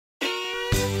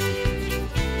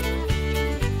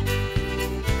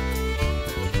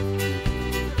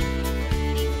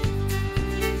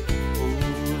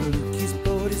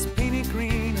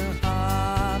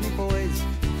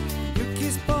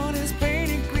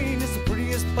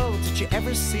you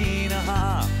ever seen.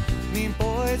 Aha, me and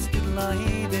boys did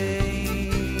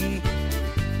lady.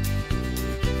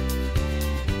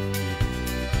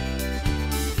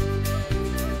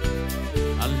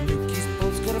 Lukey's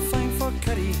boat's got a fine for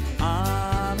cutty,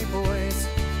 me boys.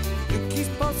 Lukey's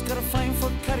boat's got a fine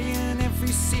for cutty, and every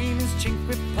seaman's chink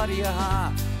with putty.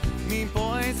 Aha, me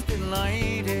boys did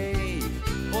lady.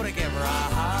 Or together,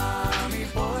 aha, me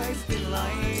boys did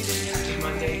lady. Happy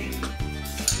Monday.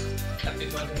 Happy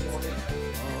Monday morning.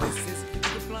 Oh, it's just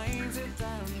the blinds are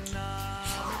down,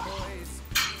 boys.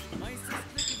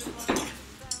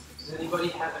 Does anybody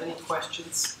have any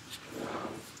questions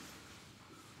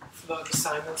about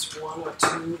assignments 1 or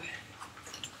 2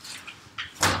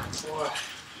 or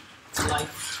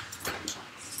life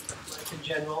in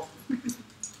general?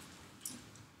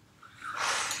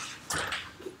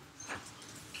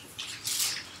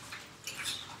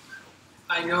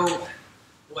 I know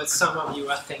what some of you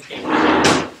are thinking.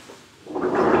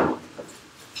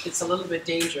 It's a little bit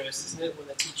dangerous, isn't it, when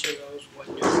the teacher knows what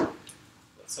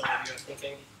some of you are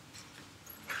thinking.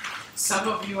 Some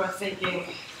of you are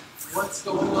thinking, what's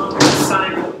going on with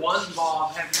assignment 1,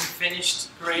 Bob? Have you finished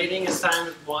grading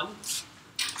assignment 1?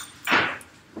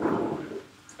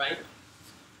 Right?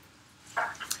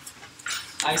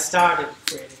 I started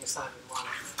grading assignment 1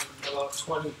 about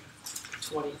 20,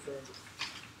 30.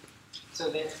 So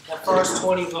the first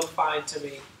 20 look fine to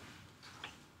me.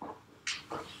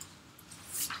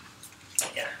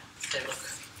 Yeah, they look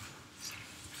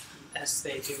as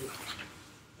they do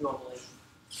normally.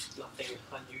 Nothing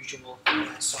unusual that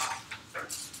I saw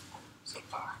so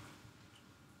far.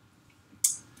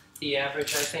 The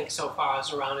average, I think, so far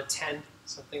is around a 10,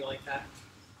 something like that.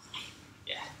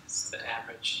 Yeah, it's the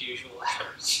average, usual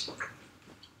average.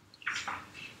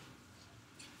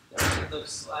 It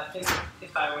looks, I think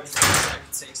if I were to guess, I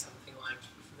would say something like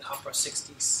the upper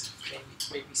 60s,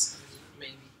 maybe 70,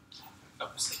 maybe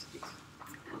upper 60s.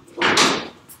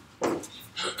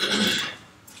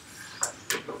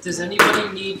 Does anybody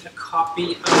need a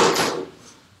copy of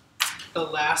the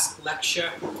last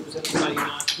lecture? Was anybody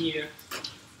not here?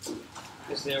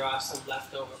 Because there are some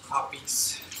leftover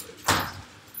copies.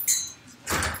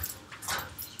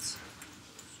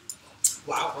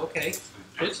 Wow, okay,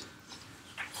 good.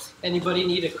 Anybody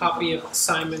need a copy of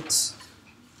assignment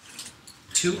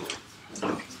 2?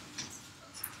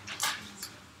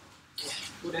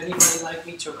 Would anybody like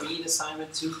me to read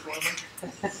assignment 2 for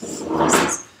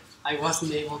them? I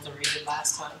wasn't able to read it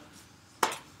last time.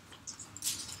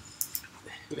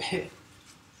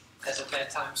 As a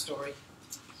bedtime story.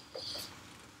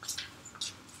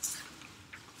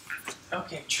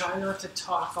 Okay, try not to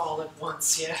talk all at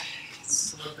once, yeah?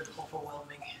 It's a little bit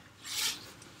overwhelming.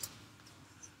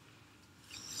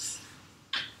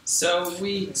 So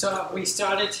we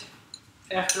started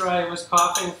after I was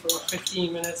coughing for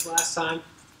 15 minutes last time.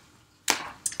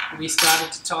 We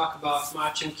started to talk about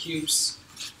marching cubes.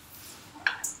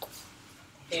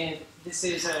 And this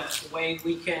is a way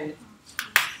we can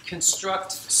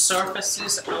construct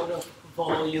surfaces out of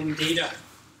volume data.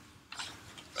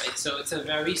 Right, so it's a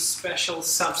very special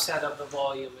subset of the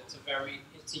volume.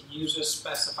 It's a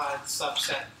user-specified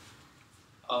subset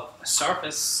of a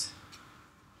surface.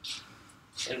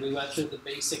 And we went through the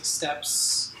basic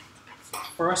steps.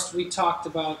 First, we talked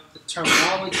about the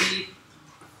terminology.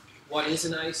 What is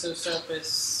an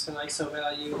isosurface, an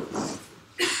isovalue?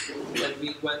 Then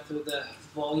we went through the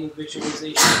volume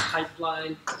visualization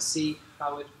pipeline to see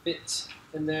how it fit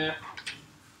in there.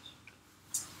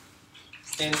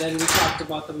 And then we talked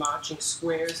about the marching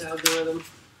squares algorithm.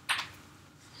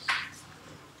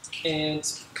 And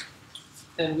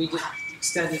then we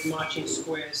extended marching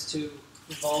squares to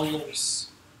volumes.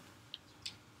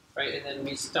 Right, and then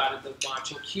we started the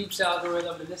marching cubes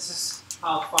algorithm, and this is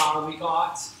how far we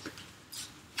got.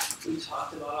 We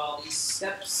talked about all these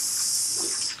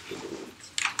steps,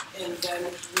 and then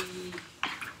we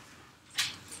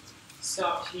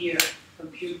stopped here,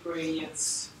 compute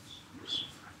gradients.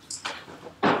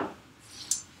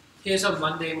 Here's a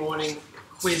Monday morning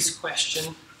quiz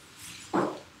question.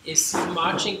 Is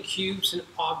marching cubes an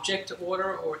object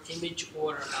order or image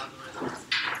order algorithm?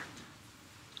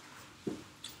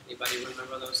 Anybody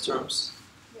remember those terms?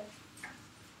 Yeah.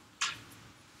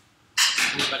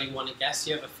 Anybody want to guess?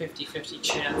 You have a 50-50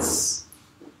 chance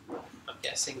of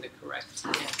guessing the correct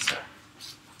answer.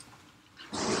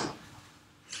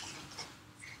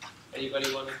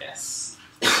 Anybody want to guess?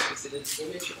 Is it an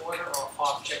image order or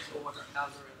object order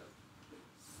algorithm?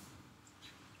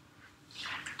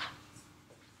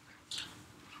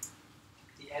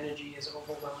 The energy is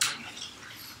overwhelming.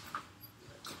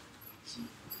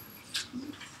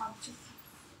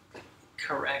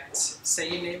 correct. Say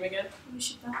your name again.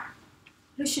 Rushita.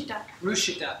 Rushita.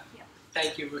 Rushita. Yeah.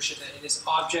 Thank you, Rushita. It is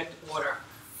object order.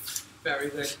 Very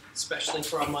good, especially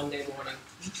for a Monday morning.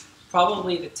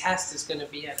 Probably the test is going to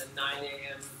be at a 9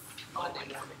 a.m. Monday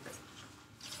morning.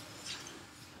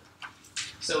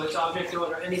 So it's object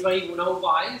order. Anybody know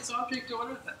why it's object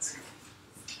order?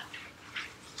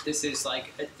 This is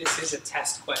a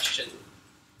test question.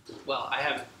 Well, I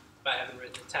haven't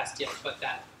written the test yet, but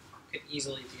that could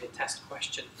easily be a test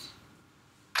question.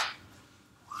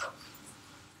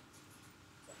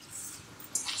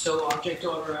 So object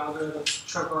order algorithms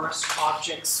traverse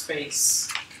object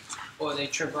space, or they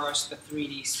traverse the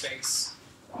 3D space.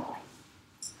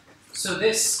 So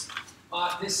it's a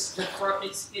for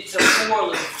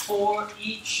loop for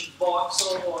each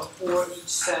voxel or for each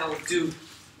cell do.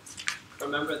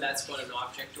 Remember, that's what an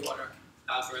object order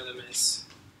algorithm is.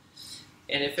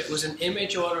 And if it was an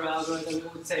image order algorithm,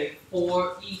 it would say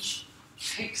for each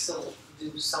pixel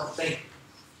do something.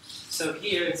 So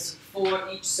here it's for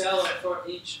each cell or for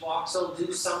each voxel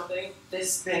do something,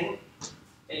 this thing,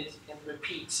 and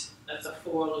repeat. That's a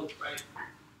for loop, right?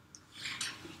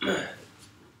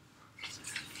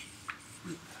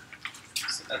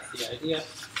 So that's the idea.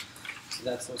 So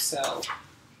that's our cell.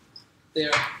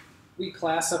 There, we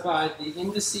classified the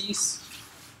indices.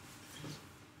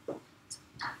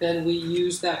 Then we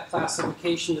use that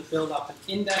classification to build up an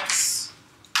index.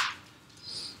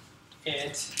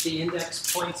 And the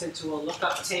index points into a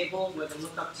lookup table, where the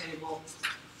lookup table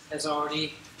has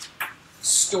already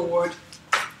stored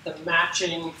the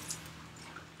matching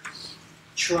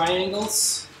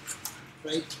triangles,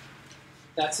 right?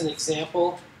 That's an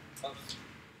example of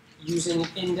using an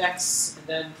index and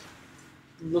then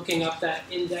looking up that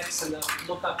index in the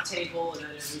lookup table, and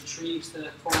then it retrieves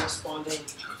the corresponding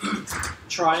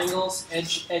triangles,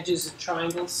 edges and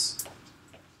triangles.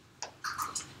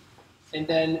 And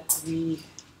then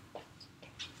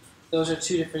those are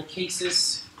two different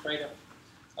cases, right,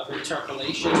 of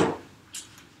interpolation,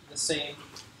 the same.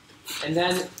 And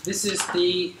then this is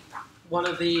one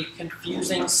of the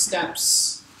confusing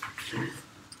steps.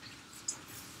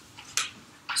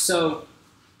 So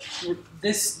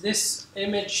this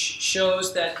image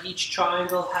shows that each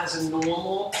triangle has a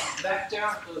normal vector,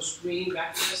 those green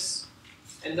vectors,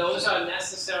 and those are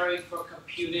necessary for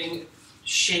computing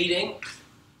shading.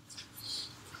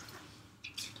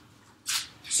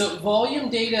 So volume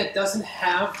data doesn't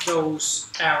have those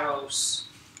arrows,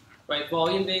 right?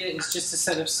 Volume data is just a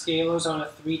set of scalars on a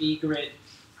 3D grid,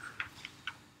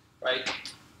 right?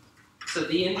 So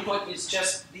the input is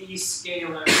just these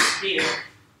scalars here.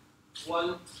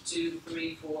 1, 2,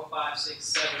 3, 4, 5, 6,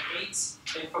 7,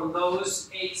 8. And from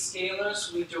those 8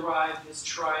 scalars, we derive this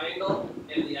triangle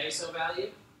and the ISO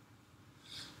value.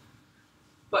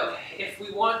 But if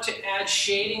we want to add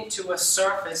shading to a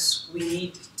surface, we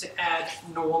need to add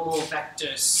normal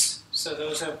vectors. So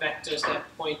those are vectors that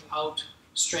point out,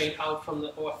 straight out from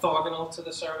the orthogonal to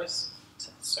the surface.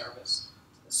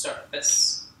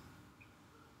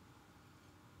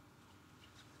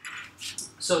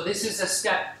 So this is a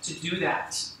step to do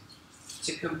that,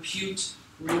 to compute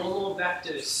normal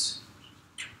vectors.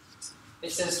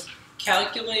 It says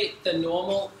calculate the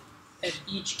normal at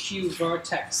each Q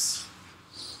vertex,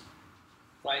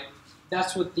 right?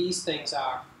 That's what these things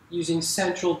are, using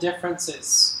central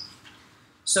differences.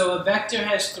 So a vector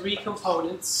has 3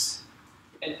 components,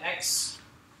 an X,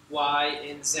 Y,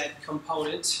 and Z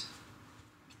component.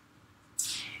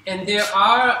 And there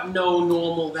are no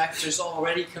normal vectors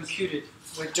already computed.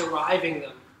 We're deriving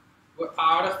them. We're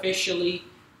artificially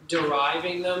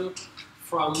deriving them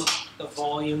from the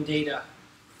volume data.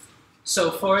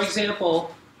 So for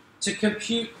example, to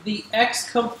compute the X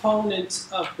component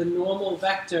of the normal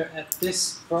vector at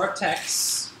this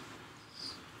vertex,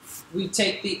 we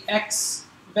take the X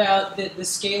value, the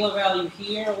scalar value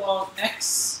here along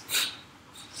X,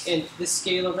 and the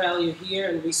scalar value here,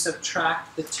 and we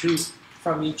subtract the 2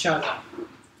 from each other.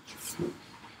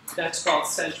 That's called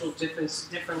central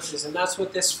differences, and that's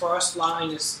what this first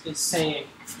line is saying.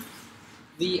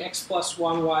 Vx plus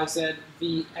 1 yz,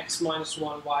 Vx minus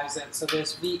 1 yz. So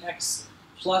there's Vx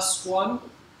plus 1,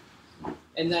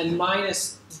 and then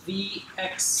minus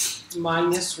Vx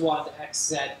minus 1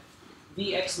 xz.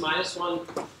 Vx minus 1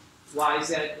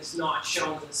 yz is not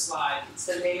shown in the slide. It's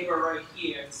the neighbor right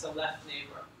here. It's the left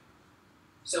neighbor.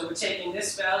 So we're taking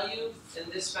this value and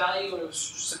we're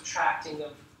subtracting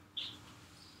them.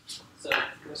 So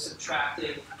we're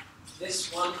subtracting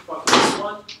this one from this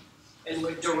one, and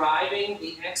we're deriving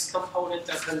the X component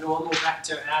of the normal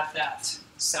vector at that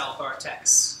cell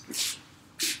vertex.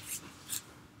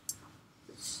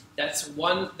 That's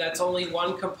only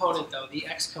one component though, the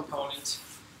x component.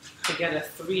 To get a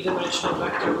three-dimensional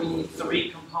vector, we need three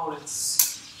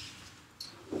components.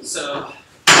 So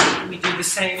we do the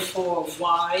same for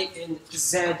y and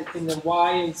z in the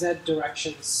y and z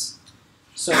directions.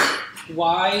 So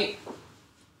y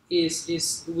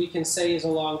is we can say is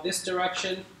along this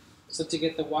direction. So to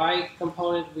get the y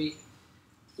component, we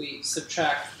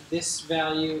subtract this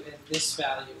value and this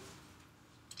value,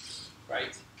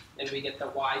 right? And we get the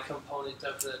y component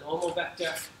of the normal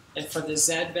vector. And for the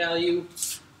z value,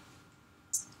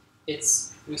 we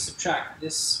subtract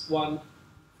this one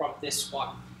from this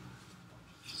one.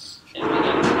 And we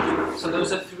get, so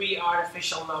those are three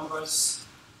artificial numbers.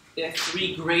 They're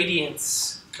three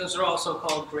gradients. Those are also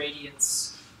called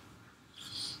gradients.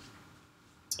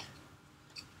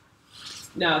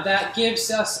 Now that gives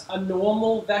us a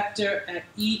normal vector at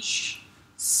each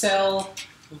cell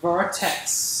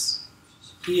vertex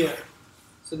here.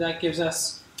 So that gives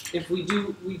us, if we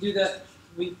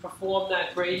perform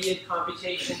that gradient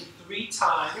computation 3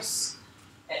 times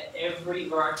at every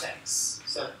vertex.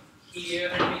 So here,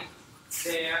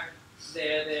 there, you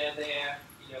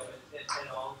know, and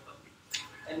all of them.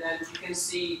 And then you can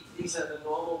see these are the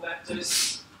normal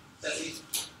vectors that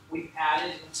we've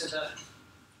added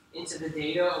into the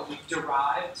data, or we've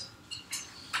derived.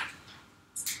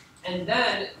 And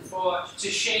then to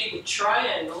shade the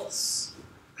triangles,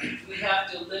 we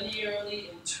have to linearly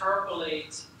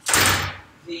interpolate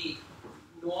the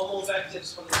normal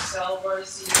vectors from the cell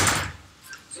vertices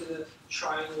to the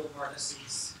triangle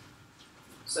vertices.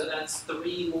 So that's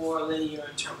 3 more linear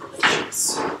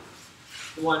interpolations.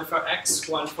 One for x,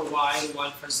 one for y, and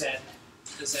one for z,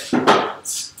 the z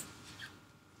components.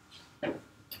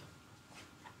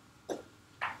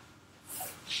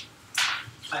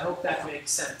 I hope that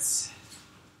makes sense.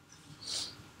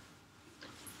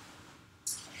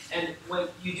 And when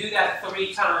you do that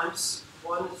 3 times,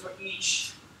 one for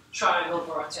each triangle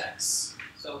vertex.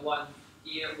 So one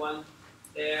here, one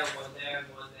there, one there, and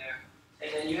one there.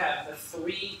 And then you have the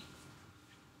 3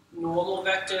 normal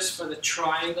vectors for the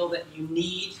triangle that you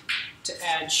need to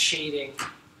add shading.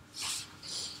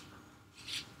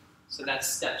 So that's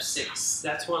step 6.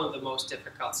 That's one of the most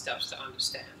difficult steps to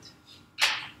understand,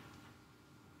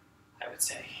 I would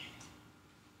say.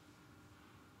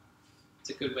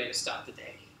 It's a good way to start the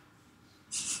day.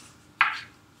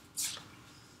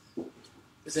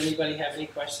 Does anybody have any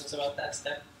questions about that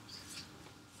step?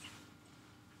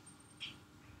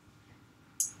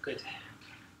 Good.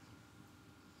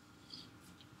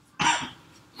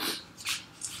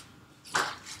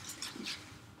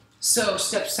 So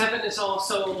step 7 is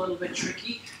also a little bit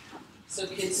tricky. So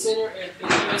consider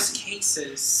ambiguous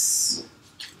cases.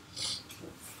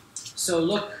 So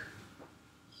look,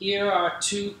 here's a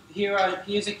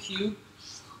cube,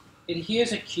 and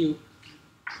here's a cube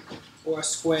or a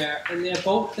square, and they're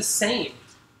both the same,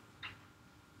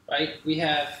 right? We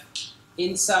have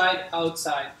inside,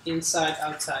 outside, inside,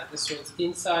 outside. This one's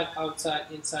inside, outside,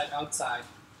 inside, outside.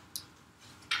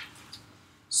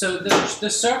 So the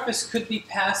surface could be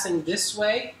passing this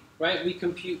way, right? We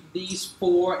compute these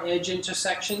 4 edge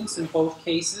intersections in both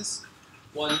cases.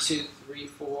 1, 2, 3,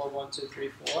 4, 1, 2,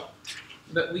 3, 4.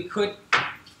 But we could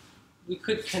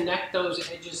connect those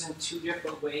edges in 2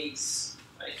 different ways,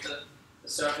 right? The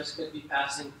surface could be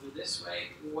passing through this way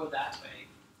or that way,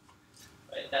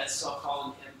 right? That's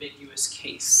so-called an ambiguous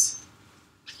case.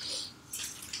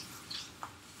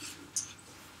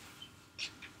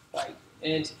 Right,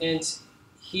 and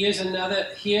here's another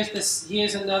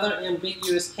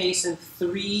ambiguous case in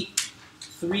three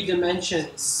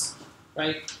dimensions,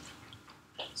 right?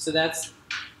 So that's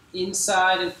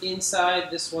inside and inside.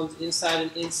 This one's inside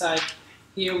and inside.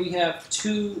 Here we have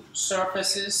 2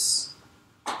 surfaces,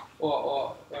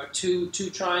 or two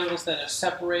triangles that are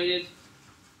separated,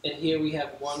 and here we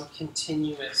have 1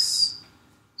 continuous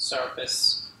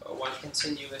surface, or 1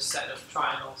 continuous set of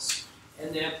triangles,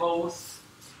 and they're both,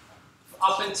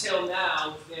 up until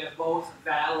now, they're both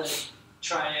valid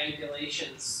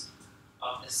triangulations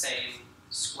of the same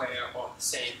square or the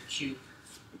same cube.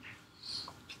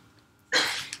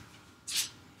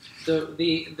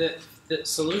 The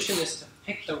solution is to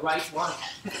pick the right one.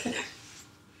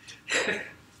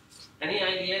 Any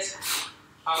ideas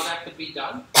how that could be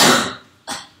done?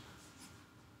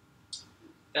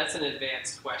 That's an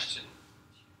advanced question.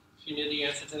 If you knew the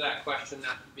answer to that question,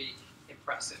 that would be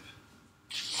impressive.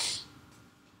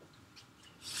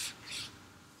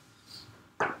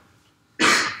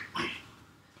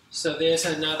 So there's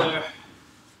another,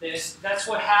 that's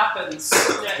what happens.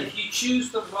 That if you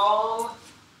choose the wrong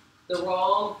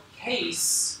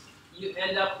case, you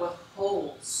end up with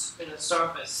holes in the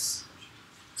surface.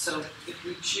 So if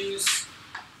we choose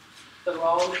the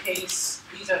wrong case,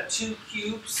 these are two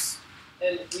cubes,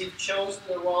 and we've chosen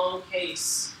the wrong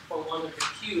case for one of the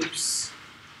cubes,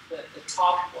 the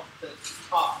top one, the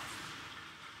top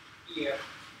here.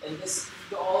 And this,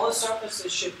 all the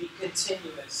surfaces should be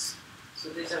continuous. So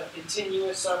these are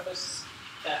continuous surface,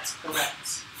 that's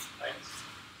correct, right?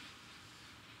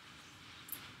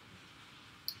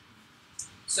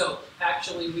 So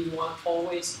actually we want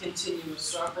always continuous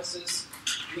surfaces.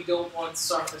 We don't want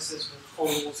surfaces with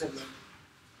holes in them.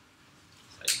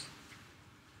 Right?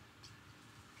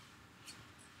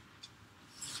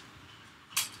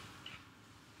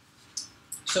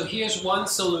 So here's one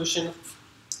solution.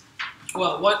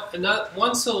 Well,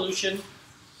 one solution.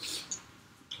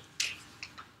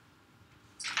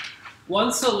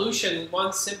 One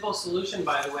simple solution,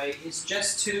 by the way, is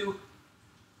just to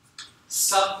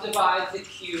subdivide the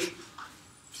cube.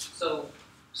 So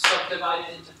subdivide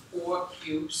it into 4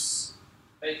 cubes,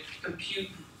 right? Compute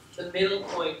the middle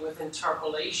point with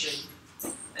interpolation,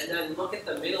 and then look at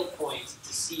the middle point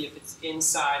to see if it's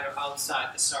inside or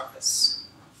outside the surface.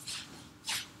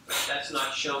 But that's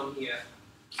not shown here.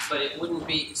 But it wouldn't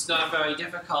be, it's not very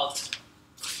difficult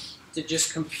to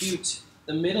just compute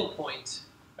the middle point,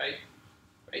 right?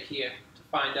 Right here, to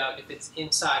find out if it's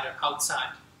inside or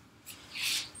outside.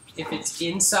 If it's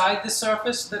inside the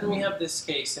surface, then we have this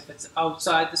case. If it's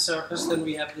outside the surface, then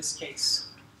we have this case.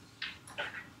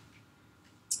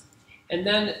 And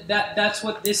then that's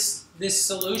what this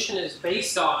solution is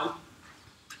based on.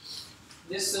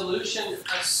 This solution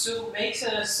makes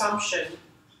an assumption.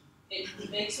 It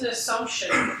makes an assumption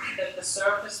that the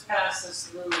surface passes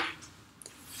through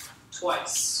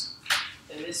twice.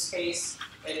 In this case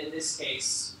and in this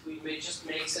case. Just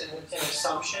makes it an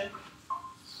assumption.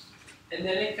 And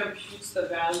then it computes the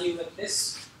value at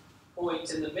this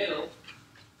point in the middle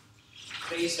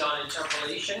based on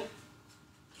interpolation.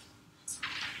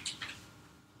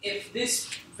 If this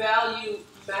value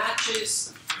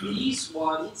matches these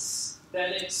ones,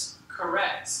 then it's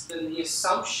correct. Then the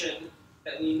assumption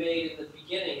that we made in the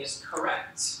beginning is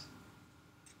correct.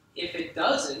 If it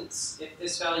doesn't, if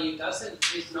this value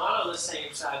is not on the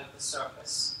same side of the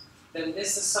surface, then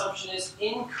this assumption is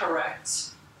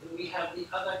incorrect, and we have the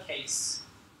other case.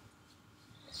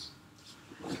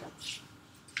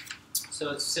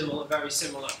 So it's similar, very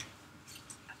similar,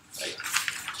 right?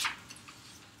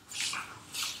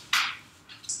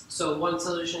 So one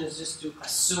solution is just to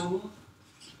assume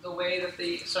the way that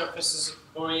the surface is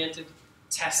oriented,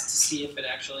 test to see if it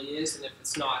actually is, and if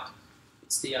it's not,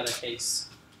 it's the other case.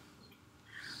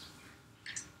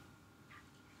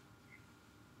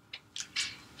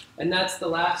 And that's the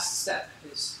last step,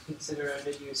 is consider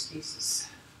ambiguous cases.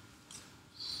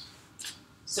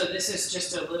 So this is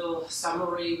just a little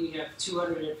summary. We have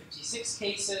 256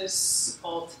 cases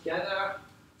altogether,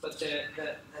 but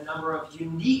the number of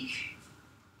unique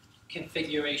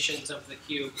configurations of the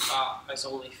cube is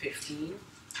only 15.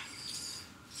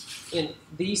 And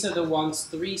these are the ones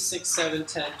 3, 6, 7,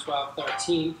 10, 12,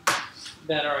 13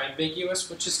 that are ambiguous,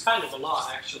 which is kind of a lot,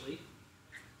 actually.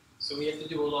 So we have to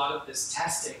do a lot of this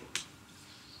testing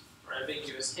for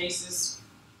ambiguous cases.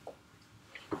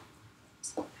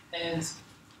 And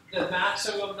the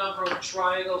maximum number of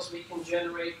triangles we can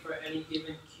generate for any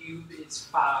given cube is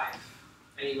 5,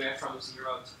 anywhere from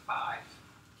 0 to 5.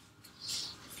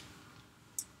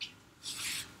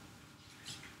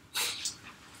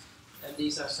 And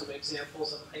these are some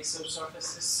examples of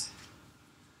isosurfaces.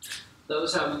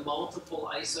 Those are multiple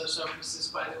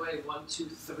isosurfaces, by the way, 1, 2,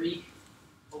 3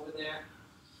 over there.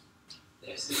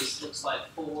 This looks like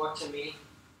 4 to me.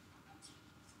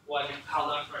 One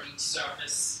color for each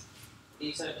surface.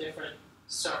 These are different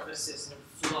surfaces in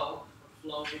flow, for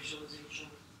flow visualization.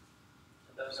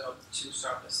 And those are 2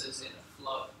 surfaces in a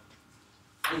flow,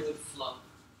 fluid flow.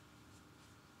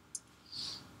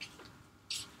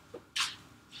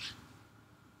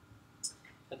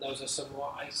 And those are some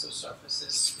more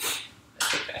isosurfaces. I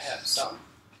think I have some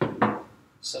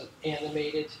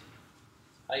animated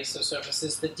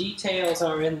isosurfaces. The details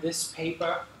are in this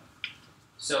paper,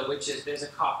 so there's a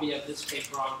copy of this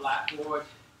paper on Blackboard,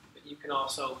 but you can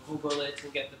also Google it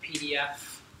and get the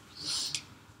PDF.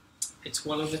 It's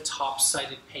one of the top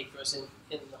cited papers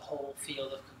in the whole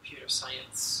field of computer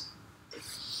science.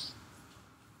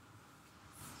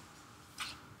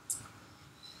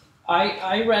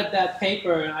 I read that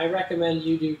paper, and I recommend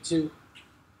you do too.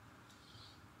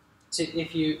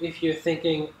 If you're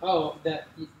thinking, oh, that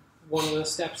one of the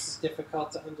steps is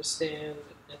difficult to understand,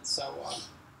 and so on.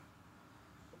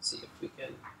 Let's see if we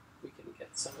can get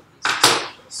some of these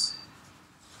examples.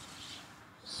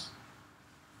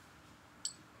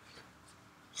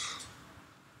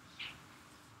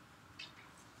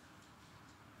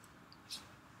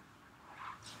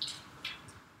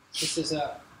 This is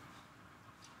a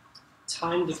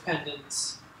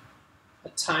time-dependent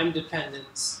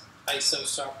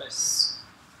isosurface,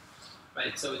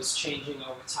 right? So it's changing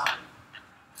over time,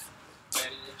 right?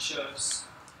 And it shows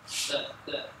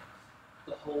the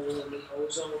hole in the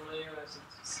ozone layer as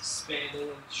it's expanding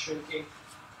and shrinking,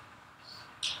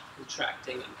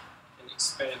 contracting and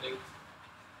expanding.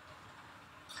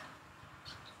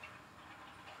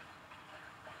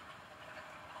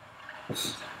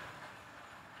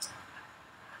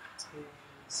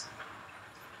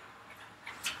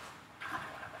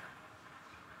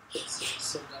 This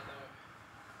is another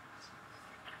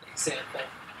example.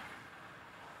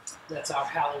 That's our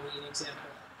Halloween example,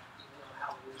 even though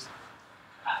Halloween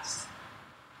passed.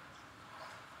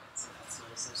 That's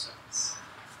nice and surface.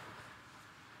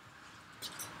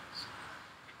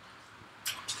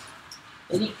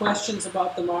 Any questions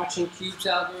about the marching cubes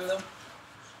algorithm?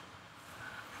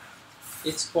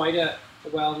 It's quite a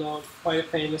well-known, quite a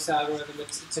famous algorithm.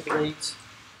 It's a great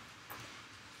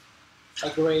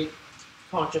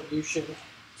contribution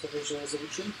to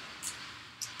visualization.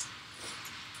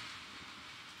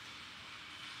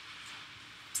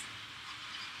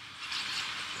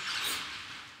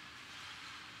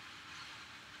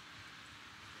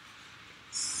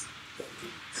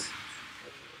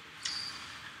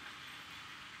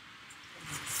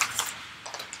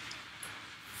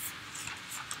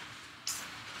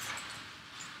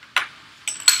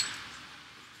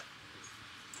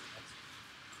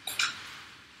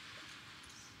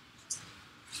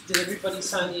 Did everybody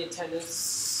sign the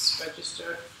attendance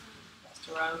register last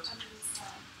around?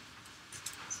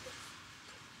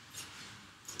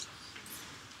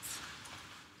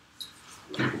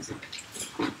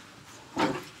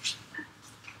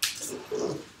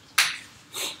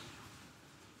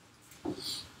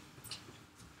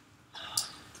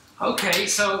 Okay,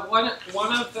 so one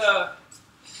of the,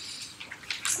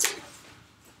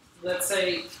 let's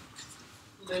say,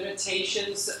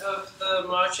 limitations of the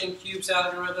marching cubes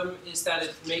algorithm is that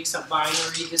it makes a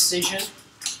binary decision.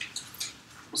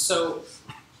 So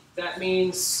that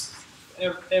means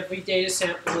every data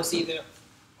sample is either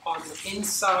on the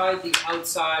inside, the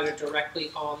outside, or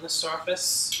directly on the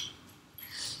surface.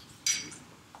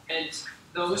 And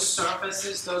those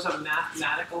surfaces, those are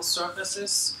mathematical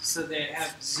surfaces, so they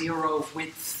have zero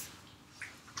width.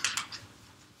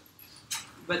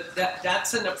 But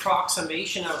that's an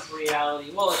approximation of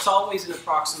reality. Well, it's always an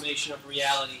approximation of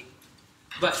reality.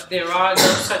 But there are no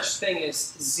such thing as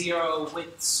zero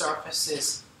width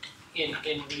surfaces in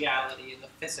reality, in the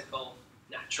physical,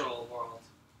 natural world.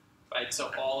 Right?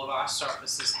 So all of our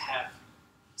surfaces have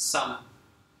some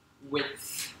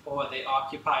width, or they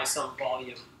occupy some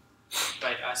volume.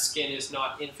 Right? Our skin is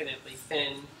not infinitely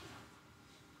thin.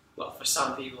 Well, for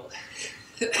some people.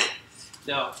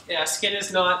 No, our skin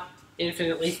is not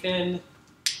infinitely thin,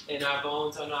 and our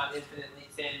bones are not infinitely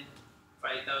thin,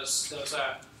 right? Those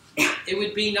are. It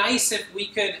would be nice if we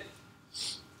could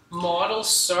model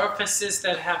surfaces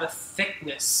that have a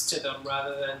thickness to them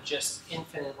rather than just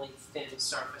infinitely thin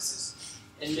surfaces.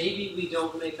 And maybe we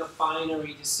don't make a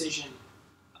binary decision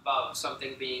about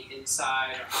something being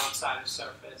inside or outside of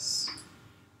surface,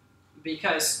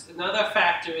 because another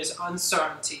factor is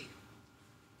uncertainty.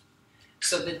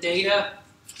 So the data.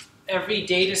 Every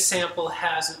data sample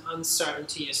has an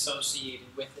uncertainty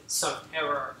associated with it, some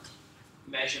error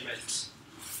measurement,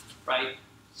 right?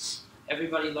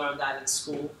 Everybody learned that in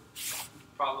school,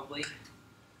 probably.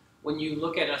 When you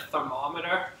look at a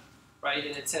thermometer, right,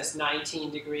 and it says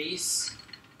 19 degrees,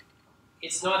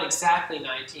 it's not exactly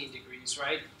 19 degrees,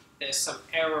 right? There's some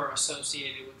error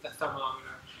associated with the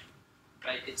thermometer,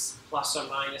 right? It's plus or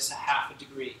minus a half a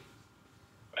degree,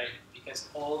 right? Because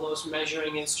all those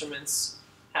measuring instruments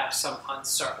have some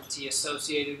uncertainty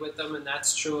associated with them, and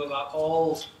that's true about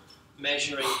all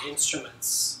measuring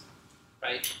instruments,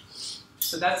 right?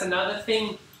 So that's another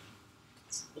thing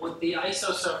with the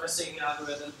isosurfacing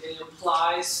algorithm. It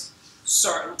implies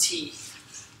certainty,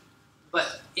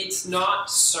 but it's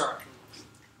not certain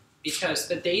because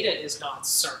the data is not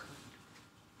certain,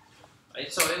 right?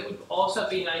 So it would also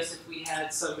be nice if we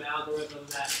had some algorithm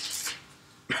that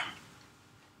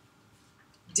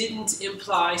didn't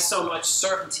imply so much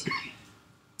certainty.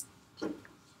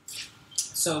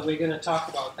 So we're going to talk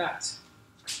about that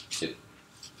too.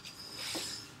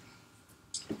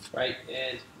 Right,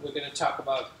 and we're going to talk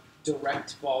about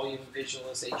direct volume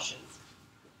visualization.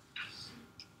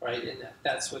 Right, and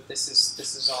that's what this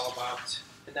is all about.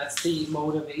 And that's the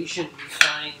motivation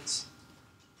behind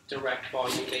direct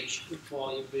volume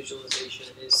visualization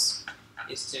is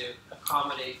to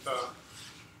accommodate for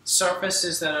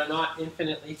surfaces that are not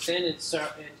infinitely thin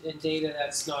and data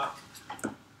that's not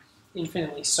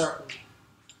infinitely certain.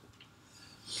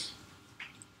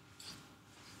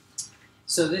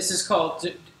 So this is called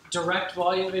direct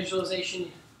volume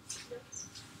visualization.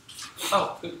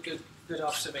 Oh, good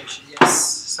observation. Yes,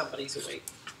 somebody's awake.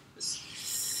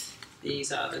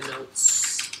 These are the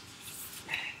notes.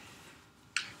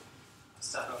 I'll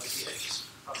start over here. Just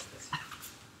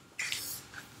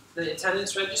the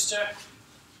attendance register.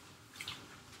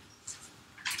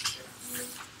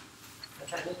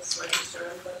 Attendance register,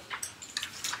 everybody?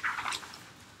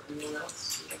 Anyone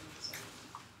else?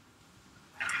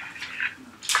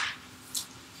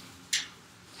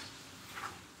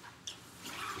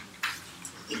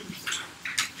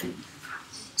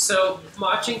 So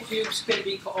marching cubes could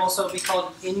also be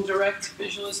called indirect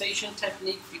visualization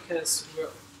technique because we're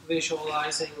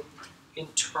visualizing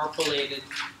interpolated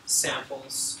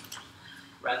samples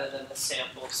rather than the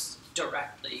samples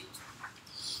directly.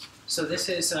 So this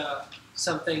is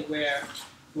something where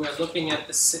we're looking at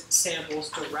the samples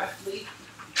directly.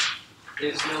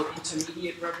 There's no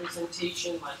intermediate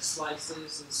representation like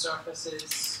slices and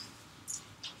surfaces.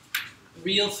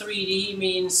 Real 3D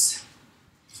means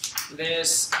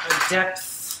there's a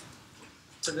depth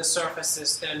to the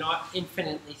surfaces. They're not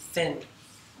infinitely thin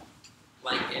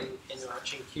like in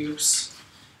marching cubes.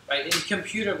 Right? In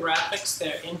computer graphics,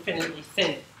 they're infinitely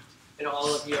thin in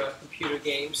all of your computer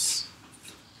games.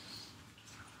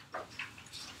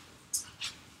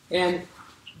 And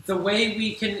the way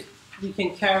we can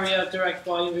carry out direct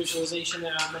volume visualization,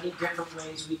 there are many different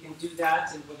ways we can do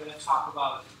that, and we're going to talk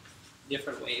about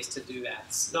different ways to do that.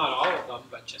 It's not all of them,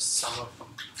 but just some of them.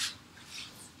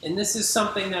 And this is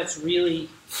something that's really,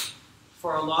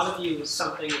 for a lot of you, is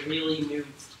something really new.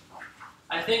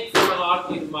 I think for a lot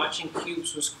of you, marching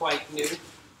cubes was quite new,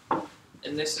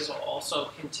 and this is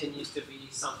also continues to be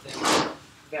something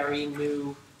very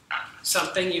new,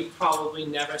 something you've probably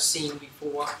never seen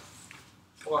before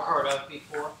or heard of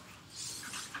before.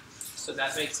 So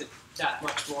that makes it that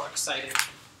much more exciting.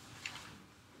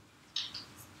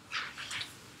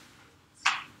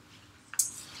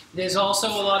 There's also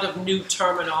a lot of new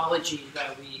terminology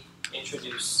that we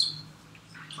introduce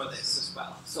for this as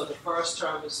well. So the first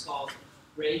term is called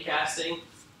ray casting.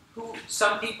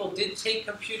 Some people did take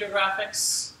computer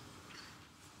graphics.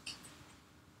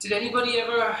 Did anybody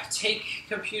ever take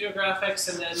computer graphics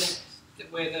and then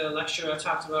where the lecturer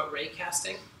talked about ray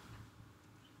casting?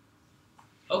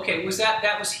 Okay,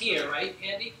 that was here, right,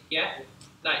 Andy? Yeah?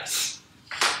 Nice.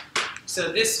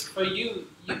 So this, for you,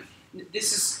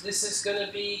 this is going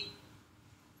to be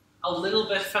a little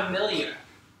bit familiar.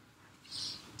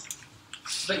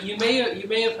 But you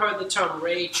may have heard the term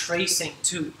ray tracing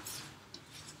too,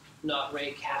 not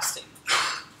ray casting.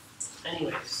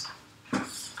 Anyways,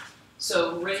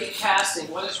 so ray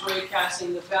casting, what is ray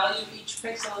casting? The value of each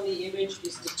pixel in the image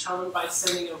is determined by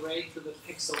sending a ray through the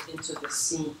pixel into the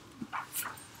scene.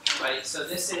 Right, so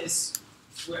this is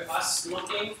where us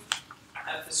looking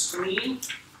at the screen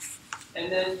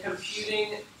and then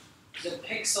computing the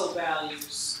pixel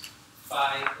values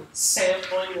by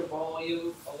sampling the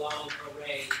volume along a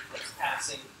ray that's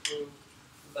passing through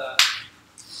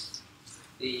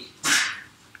the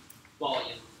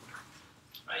volume,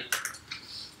 right?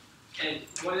 And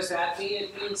what does that mean?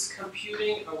 It means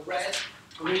computing a red,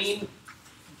 green,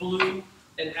 blue,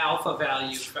 and alpha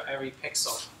value for every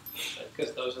pixel,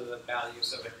 because those are the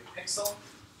values of every pixel.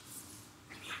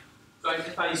 So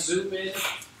if I zoom in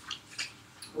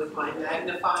with my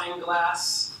magnifying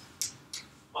glass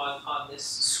on this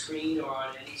screen or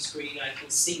on any screen, I can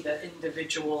see the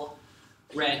individual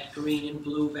red, green, and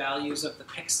blue values of the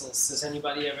pixels. Has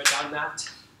anybody ever done that?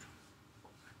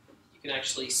 You can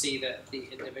actually see the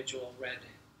individual red,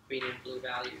 green, and blue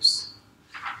values.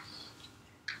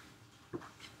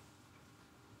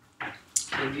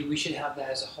 Maybe we should have that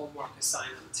as a homework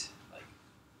assignment. Like,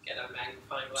 get a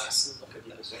magnifying glass and look at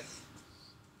that.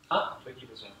 Huh?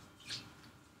 20%.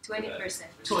 20%.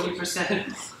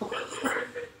 20%.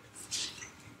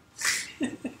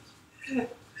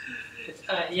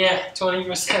 Yeah,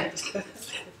 20%.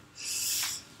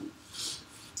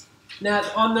 Now,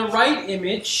 on the right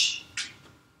image,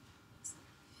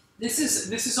 this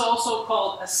is also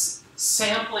called a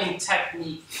sampling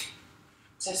technique.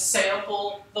 To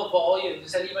sample the volume.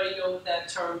 Does anybody know what that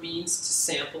term means, to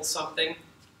sample something?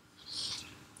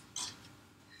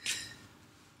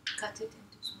 Cut it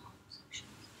into small sections.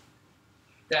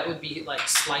 That would be like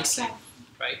slicing,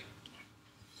 right?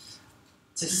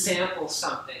 To sample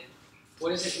something. What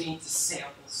does it mean to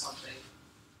sample something?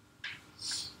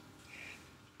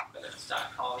 I'm going to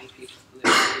start calling people in the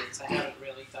audience. I haven't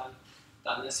really done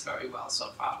this very well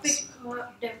so far. Pick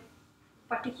the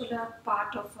particular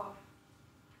part of a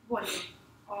volume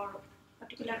or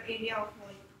particular area of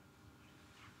volume.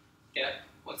 Yeah.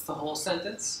 What's the whole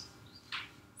sentence?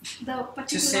 The To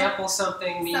particular sample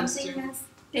something means something to means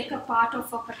take a part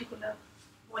of a particular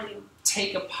volume.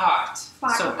 take apart.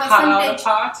 Part So of cut out a percentage.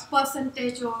 part.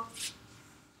 Percentage or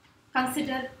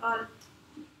consider a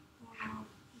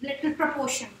little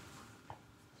proportion.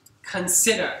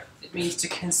 Consider. It means to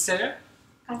consider.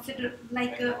 Consider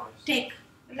like take,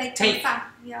 like Take.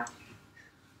 yeah,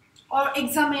 or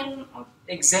examine. Or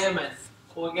Examine.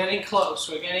 We're getting close.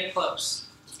 We're getting close.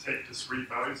 Take discrete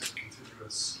values of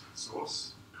continuous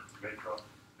source, make up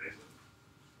data.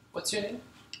 What's your name?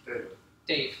 Data.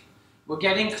 Dave. We're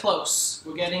getting close.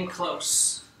 We're getting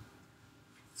close.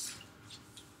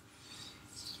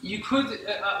 You could,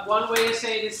 one way to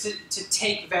say it is to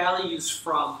take values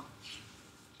from.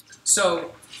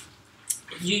 So,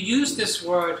 you use this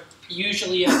word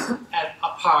usually at a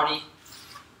party,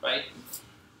 right?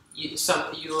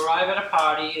 You arrive at a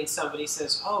party and somebody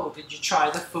says, "Oh, did you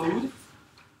try the food?"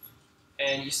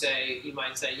 And you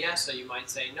might say yes, or you might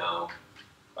say no,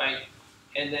 right?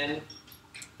 And then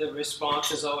the response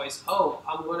is always, "Oh,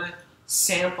 I'm gonna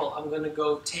sample. I'm gonna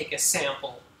go take a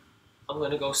sample. I'm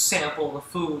gonna go sample the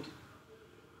food,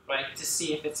 right, to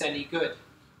see if it's any good."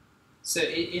 So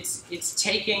it's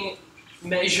taking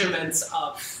measurements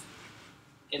of,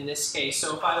 in this case.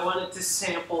 So if I wanted to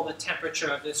sample the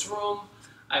temperature of this room,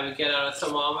 I would get out a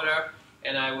thermometer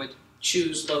and I would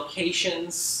choose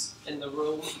locations in the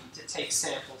room to take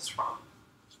samples from,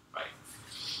 right?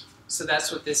 So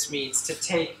that's what this means, to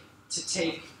take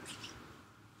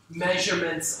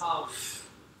measurements of,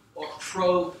 or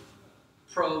probe.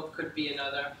 Probe could be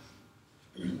another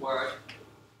word.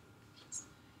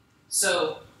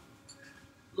 So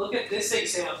look at this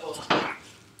example.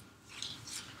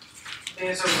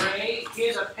 There's a ray,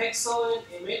 here's a pixel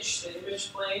image, the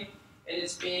image plane, and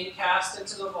it's being cast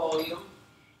into the volume,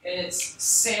 and it's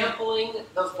sampling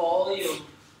the volume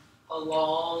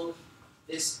along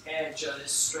this edge or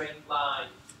this straight line.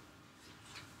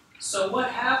 So what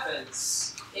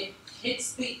happens? It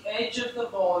hits the edge of the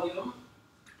volume,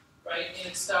 right, and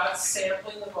it starts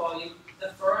sampling the volume.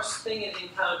 The first thing it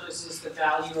encounters is the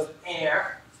value of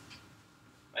air,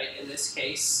 right, in this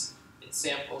case. It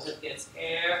samples, it gets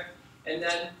air, and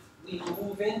then we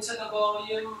move into the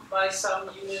volume by some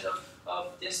unit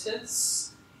of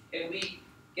distance, and we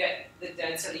get the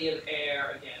density of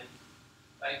air again,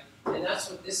 right? And that's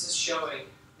what this is showing,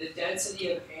 the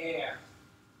density of air,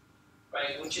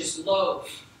 right, which is low.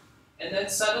 And then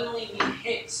suddenly we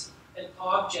hit an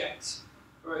object,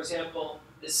 for example,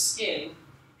 the skin,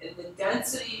 and the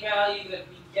density value that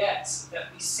we get,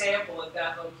 that we sample at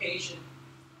that location,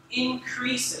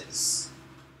 increases.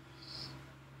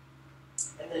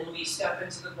 And then we step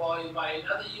into the volume by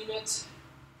another unit,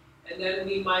 and then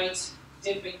we might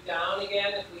dip it down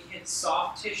again if we hit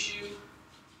soft tissue,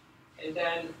 and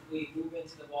then we move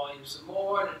into the volume some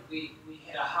more, and we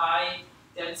hit a high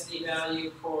density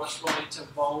value corresponding to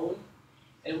bone,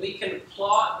 and we can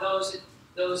plot those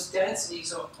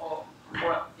densities or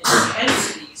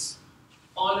intensities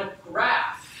on a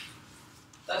graph.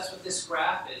 That's what this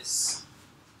graph is.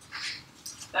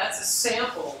 That's a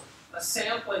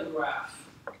sampling graph.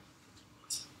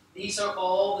 These are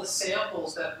all the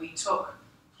samples that we took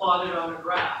plotted on a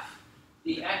graph.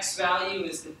 The x value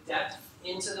is the depth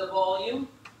into the volume,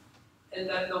 and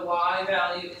then the y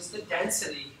value is the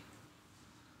density,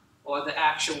 or the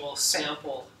actual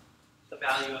sample, the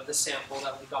value of the sample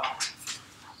that we got.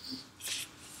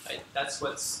 Right? That's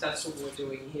what we're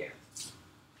doing here.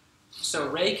 So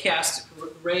ray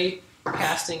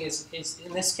casting is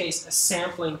in this case a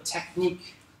sampling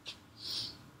technique,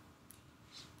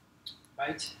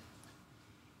 right?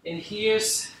 And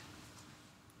here's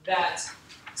that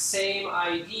same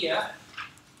idea,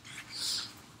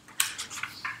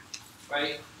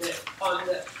 right? On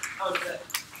the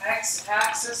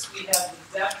x-axis we have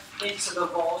the depth into the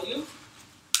volume,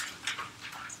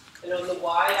 and on the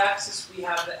y-axis we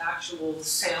have the actual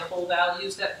sample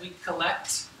values that we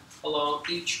collect along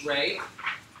each ray.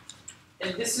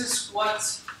 And this is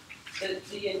what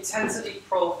the intensity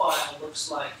profile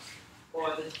looks like,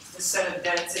 or the set of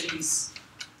densities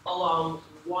along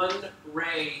one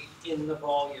ray in the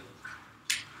volume.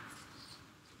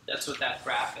 That's what that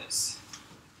graph is.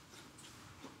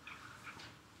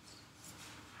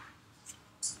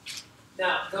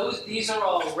 Now, these are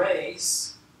all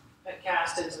rays that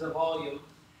cast into the volume.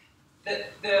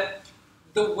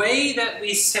 The way that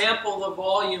we sample the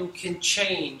volume can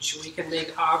change. We can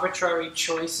make arbitrary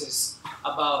choices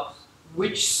about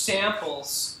which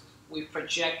samples we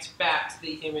project back to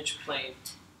the image plane,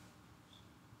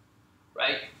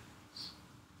 right?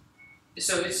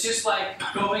 So it's just like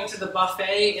going to the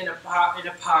buffet in a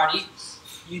party.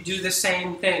 You do the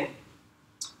same thing.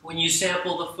 When you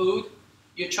sample the food,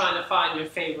 you're trying to find your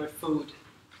favorite food.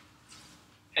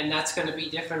 And that's going to be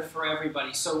different for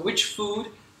everybody. So which food,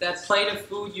 that plate of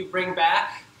food you bring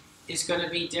back, is going to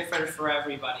be different for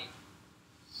everybody.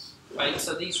 Right?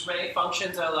 So these ray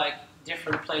functions are like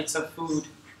different plates of food.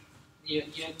 You're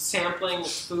sampling the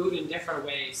food in different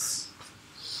ways.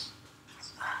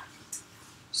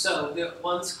 So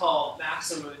one's called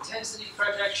maximum intensity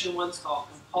projection, one's called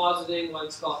compositing,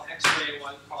 one's called X-ray,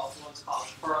 one's called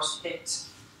first hit.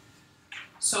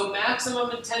 So maximum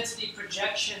intensity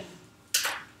projection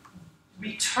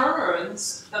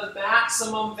returns the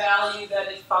maximum value that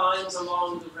it finds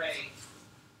along the ray.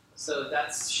 So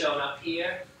that's shown up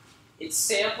here. It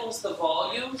samples the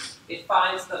volume, it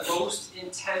finds the most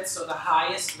intense or the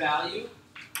highest value,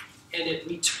 and it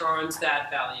returns that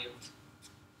value.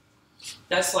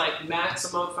 That's like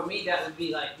maximum, for me that would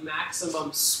be like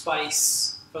maximum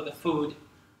spice for the food.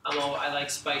 Although I like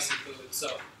spicy food,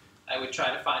 so I would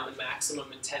try to find the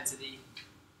maximum intensity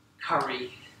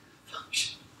curry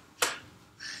function.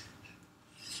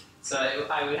 So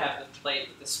I would have the plate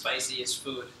with the spiciest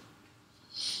food.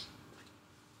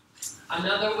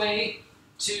 Another way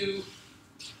to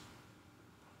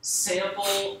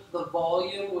sample the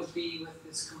volume would be with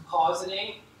this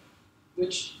compositing,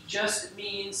 which just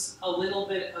means a little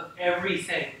bit of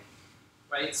everything,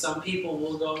 right? Some people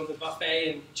will go to the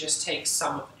buffet and just take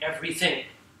some of everything.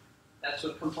 That's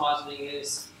what compositing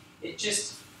is. It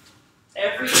just,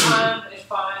 every time it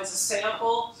finds a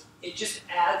sample, it just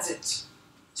adds it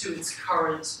to its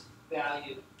current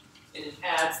value, and it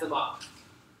adds them up.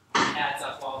 It adds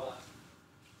up all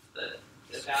the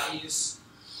values.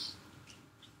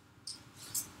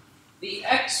 The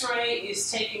X-ray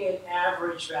is taking an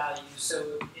average value,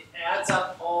 so it adds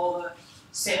up all the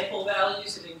sample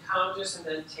values it encounters and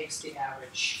then takes the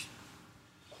average.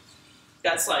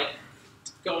 That's like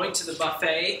going to the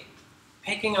buffet,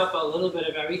 picking up a little bit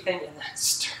of everything and then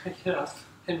stirring it up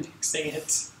and mixing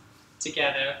it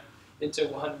together into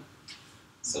one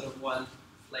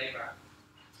flavor.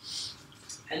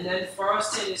 And then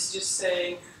first hit is just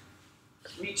saying,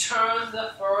 return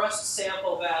the first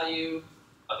sample value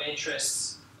of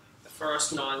interest, the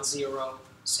first non-zero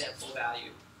sample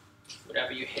value,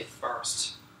 whatever you hit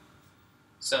first.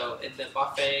 So in the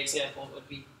buffet example, it would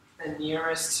be the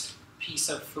nearest piece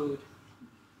of food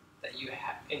that you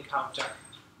encounter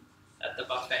at the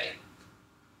buffet.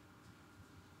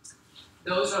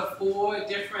 Those are 4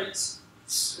 different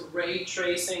ray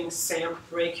tracing,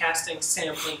 ray casting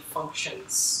sampling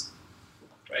functions,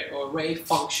 right, or ray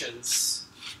functions.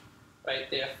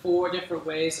 Right, there are 4 different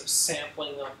ways of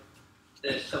sampling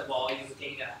the volume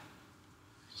data.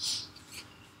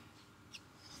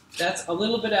 That's a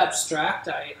little bit abstract,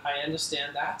 I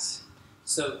understand that.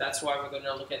 So that's why we're going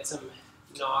to look at some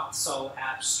not so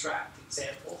abstract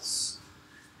examples.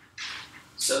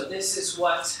 So this is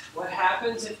what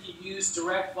happens if you use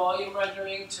direct volume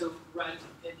rendering to run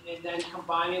and then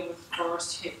combine it with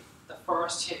the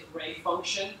first hit ray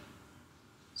function.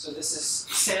 So this is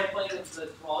sampling the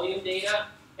volume data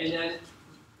and then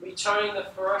returning the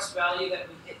first value that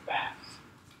we hit back.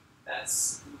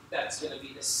 That's going to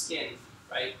be the skin,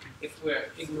 right? If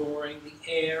we're ignoring the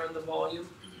air and the volume.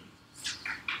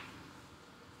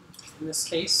 In this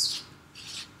case,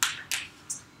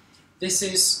 this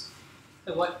is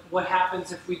what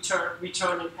happens if we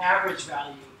return an average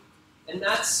value. And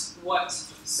that's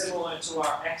what's similar to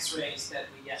our X-rays that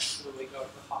we get when we go to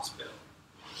the hospital.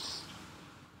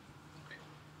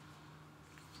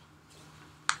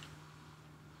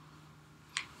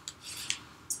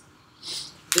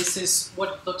 This is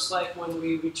what it looks like when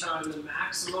we return the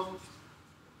maximum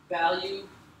value,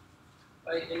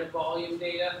 right, in a volume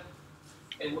data.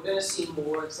 And we're going to see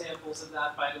more examples of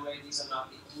that, by the way. These are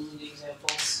not the only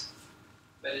examples.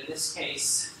 But in this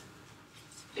case,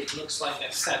 it looks like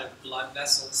a set of blood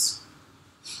vessels.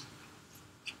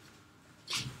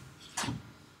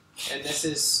 And this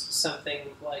is something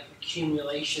like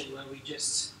accumulation, where we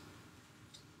just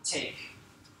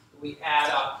we add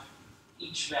up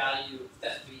each value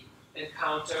that we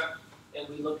encounter, and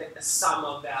we look at the sum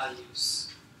of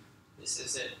values. This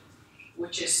is it,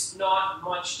 which is not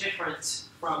much different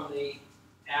from the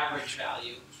average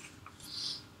value.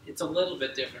 It's a little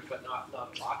bit different, but not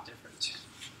a lot different.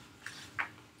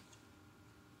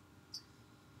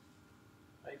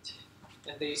 Right,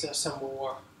 and these are some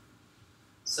more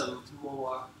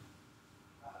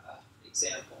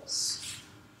examples.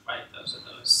 Right, those are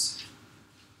those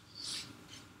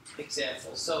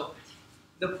examples. So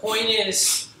the point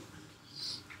is,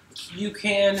 you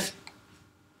can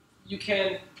you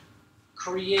can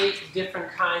create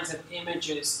different kinds of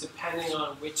images depending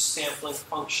on which sampling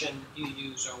function you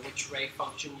use or which ray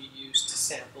function you use to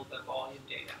sample the volume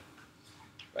data.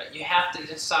 Right? You have to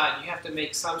decide, you have to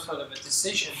make some sort of a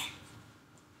decision.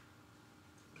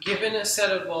 Given a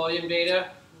set of volume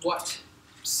data, what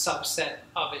subset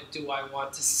of it do I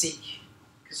want to see?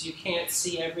 Because you can't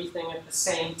see everything at the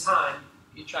same time.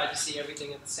 If you try to see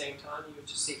everything at the same time, you would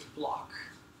just see a block.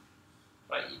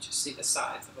 Right? You just see the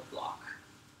sides of a block.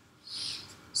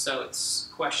 So it's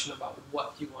a question about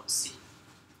what you want to see.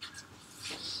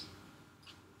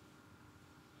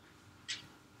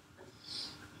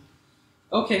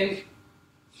 Okay,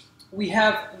 we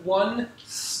have one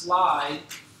slide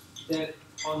that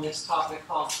on this topic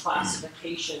called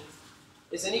classification.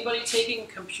 Is anybody taking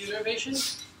computer vision?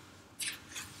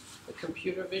 The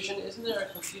computer vision, isn't there a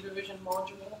computer vision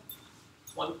module?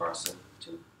 One person,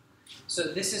 two? So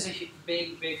this is a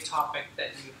big, big topic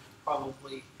that you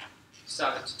probably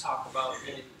started to talk about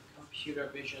in computer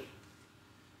vision.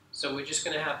 So we're just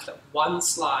going to have the one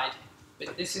slide,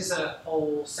 but this is a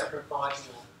whole separate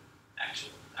module.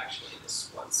 Actually, this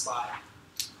one slide.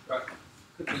 Or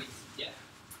could be, yeah.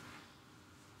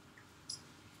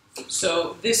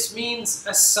 So this means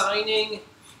assigning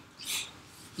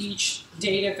each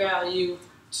data value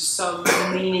to some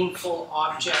meaningful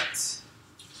object.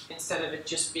 Instead of it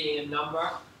just being a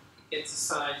number, it gets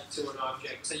assigned to an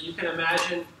object. So you can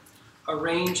imagine a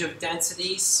range of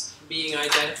densities being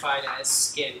identified as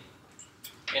skin,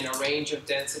 and a range of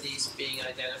densities being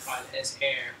identified as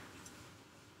hair,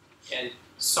 and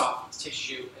soft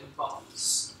tissue and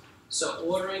bones. So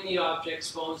ordering the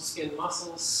objects, bones, skin,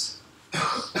 muscles,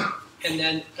 and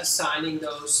then assigning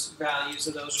those values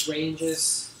or those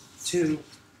ranges to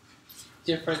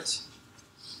different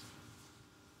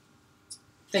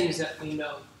things that we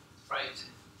know, right?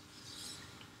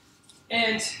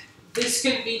 And this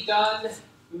can be done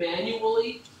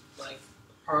manually, like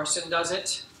the person does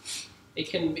it. It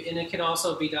can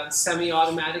also be done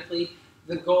semi-automatically.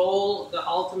 The goal, the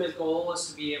ultimate goal, is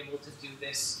to be able to do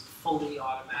this fully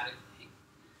automatically.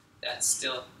 That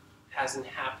still hasn't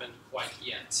happened quite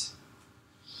yet.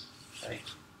 Okay.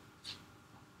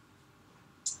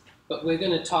 But we're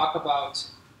going to talk about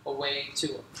a way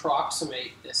to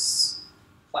approximate this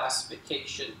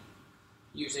classification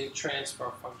using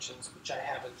transfer functions, which I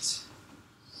haven't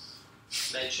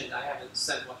mentioned. I haven't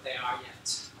said what they are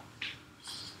yet.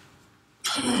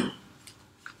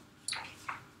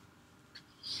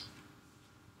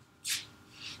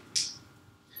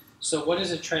 So what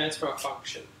is a transfer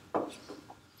function?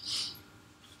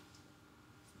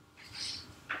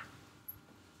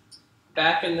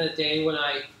 Back in the day when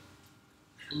I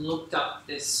looked up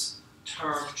this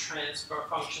term transfer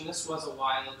function, this was a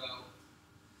while ago,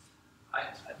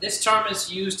 this term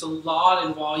is used a lot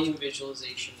in volume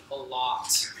visualization, a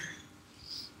lot.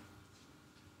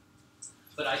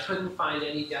 But I couldn't find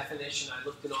any definition. I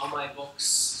looked in all my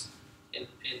books and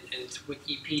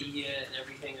Wikipedia and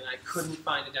everything, and I couldn't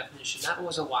find a definition. That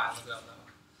was a while ago,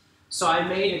 though. So I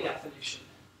made a definition.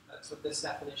 That's what this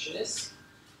definition is.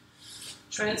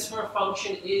 Transfer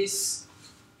function is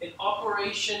an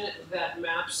operation that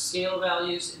maps scale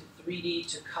values in 3D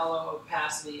to color,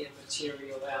 opacity, and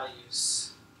material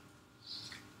values.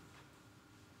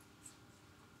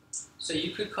 So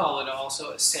you could call it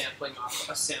also a sampling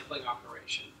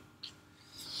operation.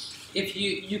 If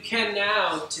you can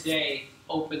now today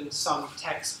open some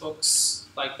textbooks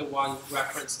like the one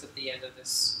referenced at the end of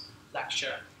this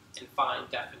lecture and find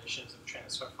definitions of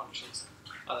transfer functions,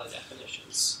 other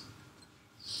definitions.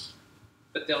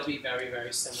 But they'll be very,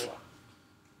 very similar.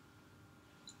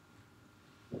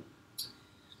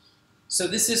 So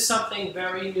this is something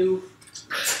very new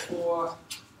for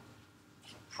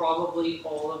probably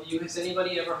all of you. Has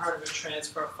anybody ever heard of a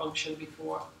transfer function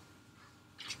before?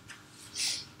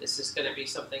 This is going to be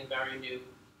something very new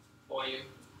for you.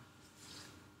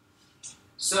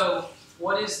 So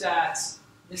what is that?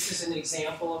 This is an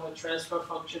example of a transfer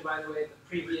function, by the way. The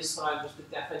previous slide was the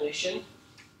definition.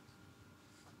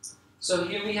 So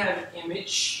here we have an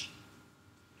image,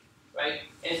 right?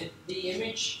 And the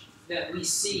image that we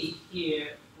see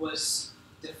here was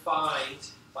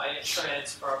defined by a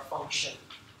transfer function.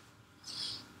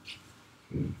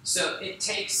 So it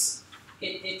takes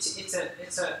it's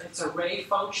a ray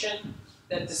function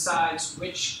that decides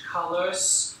which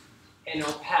colors and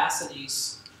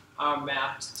opacities are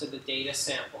mapped to the data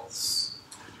samples.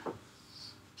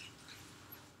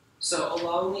 So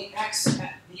along the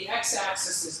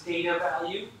x-axis is data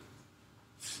value,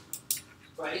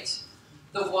 right?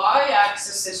 The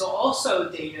y-axis is also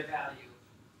data value.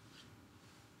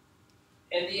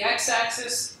 And the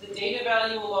x-axis, the data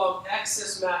value along x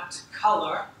is mapped to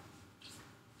color,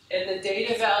 and the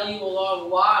data value along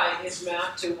y is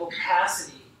mapped to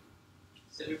opacity.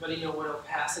 Does everybody know what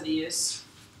opacity is?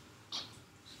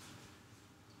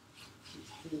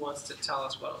 Who wants to tell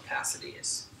us what opacity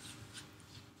is?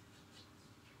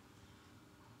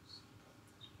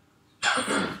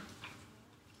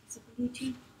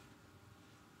 Visibility.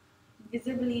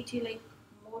 Visibility, like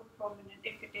more prominent.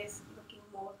 If it is looking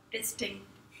more distinct,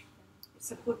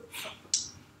 it's a good.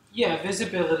 Yeah,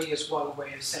 visibility is one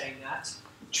way of saying that.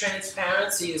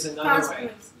 Transparency is another way.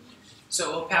 Transparency.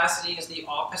 So opacity is the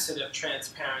opposite of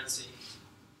transparency,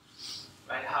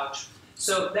 right?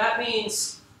 So that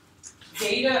means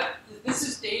data, this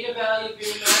is data value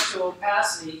being mapped to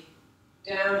opacity.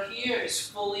 Down here is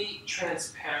fully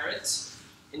transparent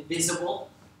and visible,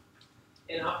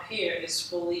 and up here is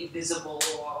fully visible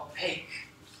or opaque.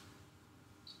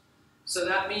 So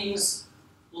that means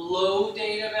low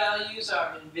data values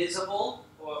are invisible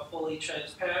or fully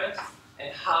transparent,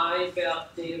 and high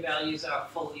data values are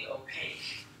fully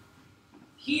opaque.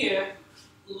 Here,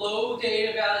 low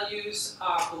data values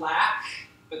are black,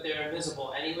 but they're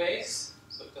invisible anyways,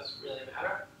 so it doesn't really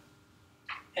matter.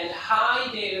 And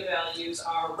high data values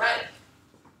are red.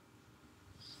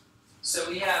 So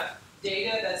we have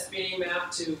data that's being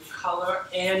mapped to color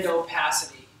and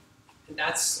opacity, and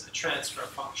that's a transfer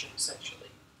function essentially.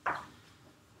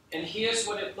 And here's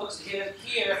what it looks like.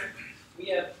 Here we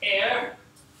have air,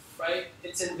 right?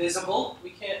 It's invisible. We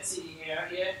can't see the air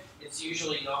here. It's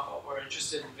usually not what we're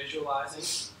interested in visualizing.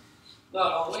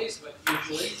 Not always, but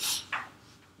usually.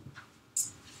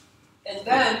 And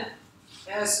then,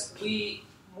 as we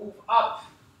move up,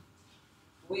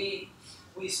 we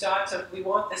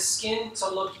want the skin to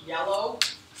look yellow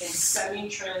and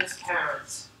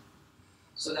semi-transparent.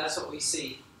 So that's what we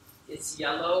see. It's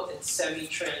yellow and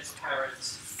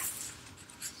semi-transparent.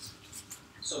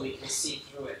 So we can see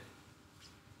through it.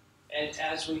 And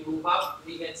as we move up,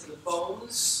 we get to the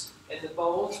bones. And the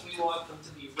bones, we want them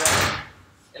to be red,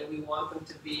 and we want them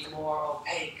to be more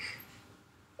opaque.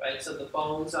 Right? So the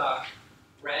bones are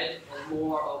red and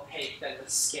more opaque than the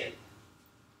skin.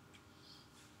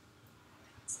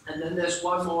 And then there's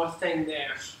one more thing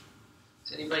there.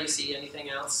 Does anybody see anything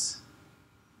else?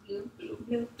 Blue.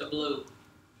 Blue. The blue.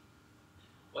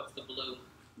 What's the blue?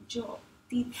 Jaw.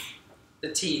 Teeth.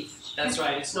 The teeth. That's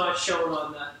right. It's not shown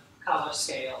on the color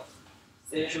scale.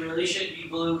 There really should be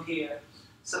blue here.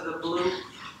 So the blue,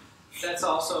 that's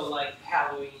also like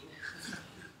Halloween.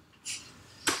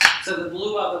 So the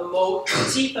blue are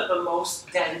the teeth are the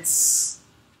most dense,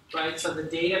 right? So the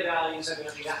data values are going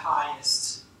to be the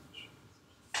highest.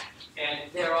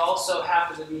 And they also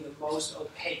happen to be the most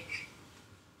opaque.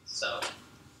 So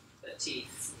the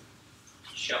teeth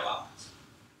show up.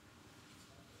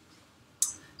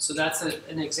 So that's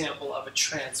an example of a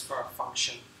transfer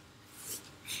function.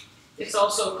 It's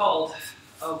also called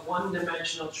a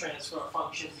one-dimensional transfer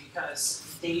function because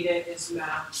data is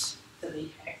mapped to the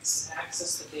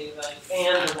x-axis, the data value,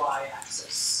 and the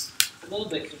y-axis. A little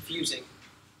bit confusing,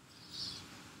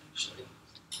 actually.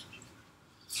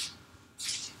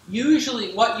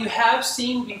 Usually, what you have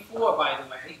seen before, by the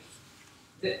way,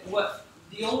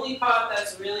 the only part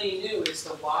that's really new is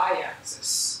the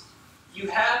y-axis. You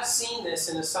have seen this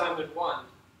in assignment 1,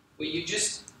 where you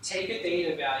just take a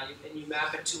data value and you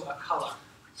map it to a color.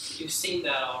 You've seen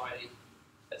that already.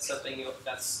 That's something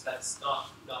that's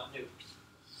not new.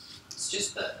 It's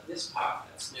just this part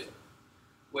that's new,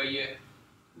 where you're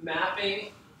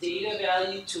mapping data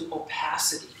value to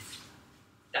opacity.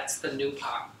 That's the new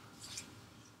part.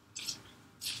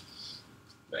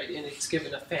 Right, and it's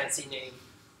given a fancy name,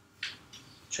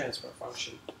 transfer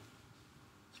function.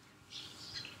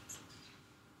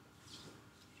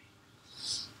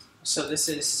 So this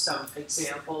is some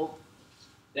example.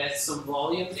 That's some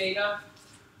volume data.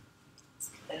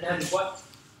 And then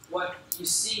what you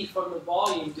see from the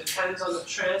volume depends on the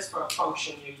transfer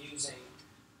function you're using.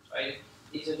 Right?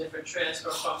 These are different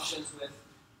transfer functions with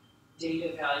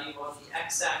data value on the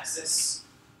x-axis,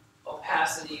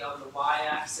 opacity on the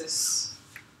y-axis,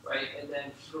 right? And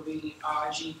then there'll be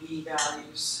RGB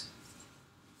values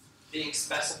being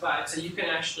specified. So you can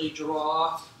actually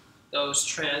draw those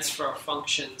transfer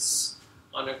functions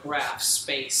on a graph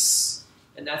space.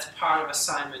 And that's part of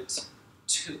assignment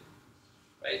 2.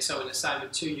 Right? So in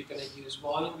assignment 2, you're going to use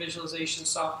volume visualization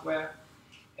software,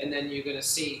 and then you're going to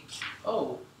see,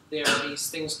 oh, there are these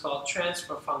things called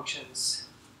transfer functions,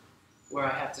 where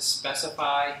I have to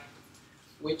specify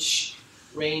which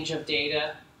range of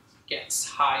data gets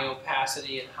high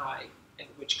opacity and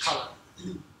which color.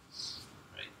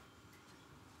 Right?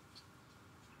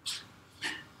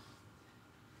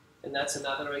 And that's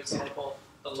another example,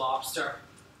 the lobster.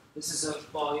 This is a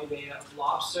volume data of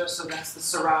lobster, so that's the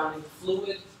surrounding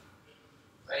fluid,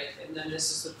 right? And then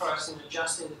this is the person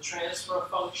adjusting the transfer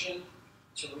function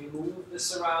to remove the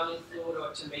surrounding fluid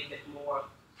or to make it more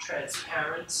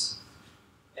transparent.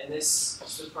 And this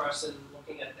is the person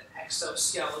looking at the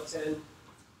exoskeleton,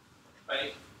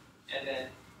 right? And then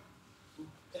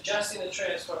adjusting the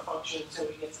transfer function until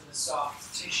we get to the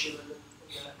soft tissue on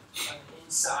the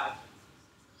inside.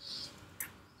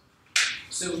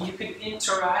 So you can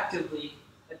interactively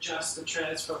adjust the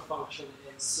transfer function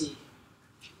and see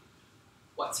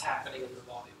what's happening in the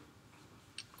volume.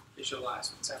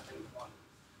 Visualize what's happening in the volume.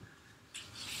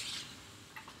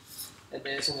 And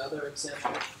there's another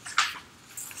example.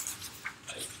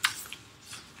 Right.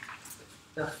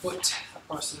 The foot,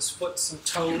 a person's foot, some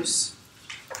toes.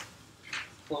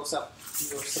 Close up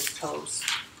view of some toes.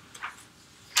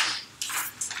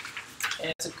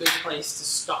 And it's a good place to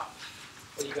stop.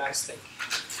 What do you guys think?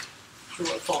 True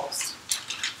or false?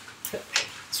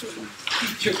 True.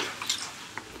 True.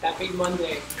 Happy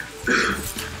Monday.